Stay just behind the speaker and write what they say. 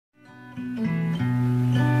With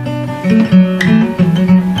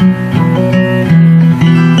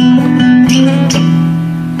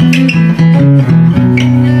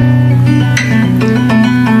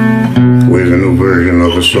a new version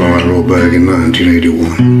of a song I wrote back in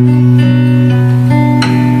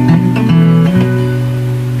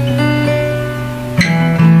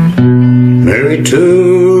 1981. Mary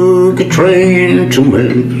took a train to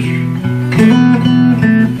Memphis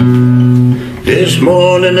this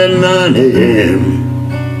morning at 9 a.m.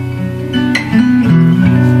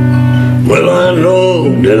 Well, I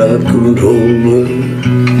know that I couldn't hold her.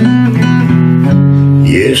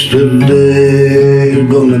 Yesterday is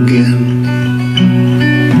gone again.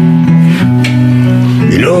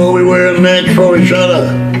 You know, we were a match for each other,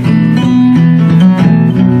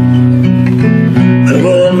 and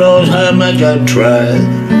Lord knows how much I tried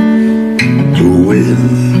to win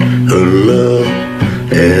her love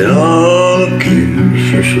and all the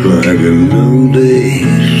kisses like a noonday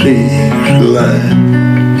six light.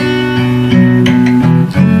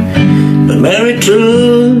 But Mary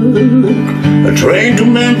took a train to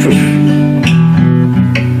Memphis,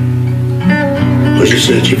 but she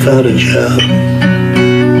said she found a job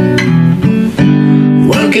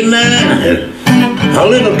working at a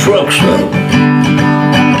little truck stop,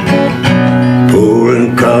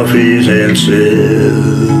 pouring coffees and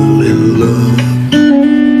selling love.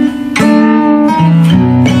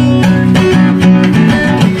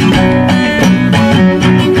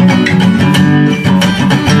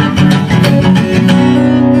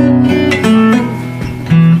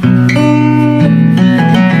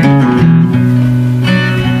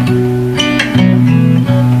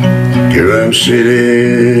 Here I'm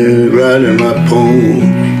sitting, writing my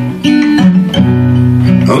poems,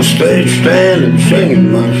 on stage standing,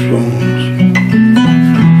 singing my songs.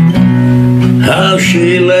 How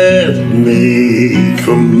she left me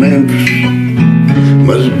from Memphis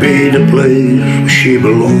must be the place where she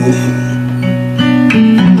belongs.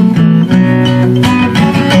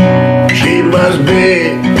 She must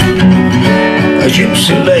be a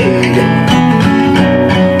gypsy lady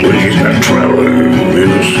when she's not traveling in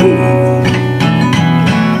a soul.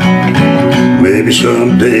 Maybe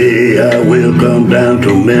someday I will come down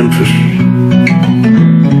to Memphis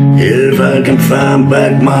if I can find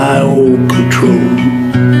back my old control.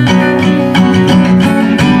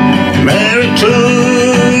 Mary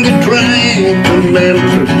took a train to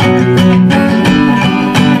Memphis,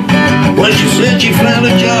 well, she said she found a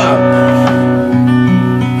job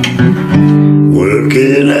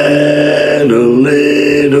working at a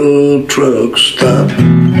little truck stop,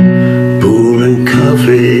 pouring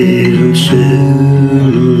coffees and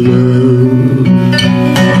selling love.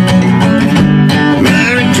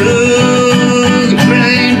 Mary took a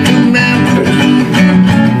train to Memphis,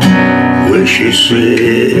 where she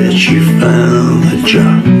said she found a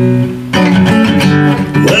job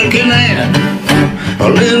working at a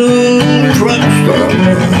little truck stop,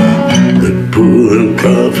 pouring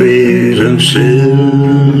coffees and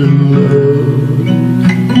selling love.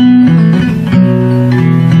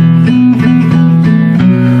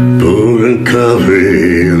 Pouring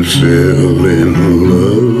coffee and selling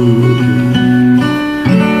love.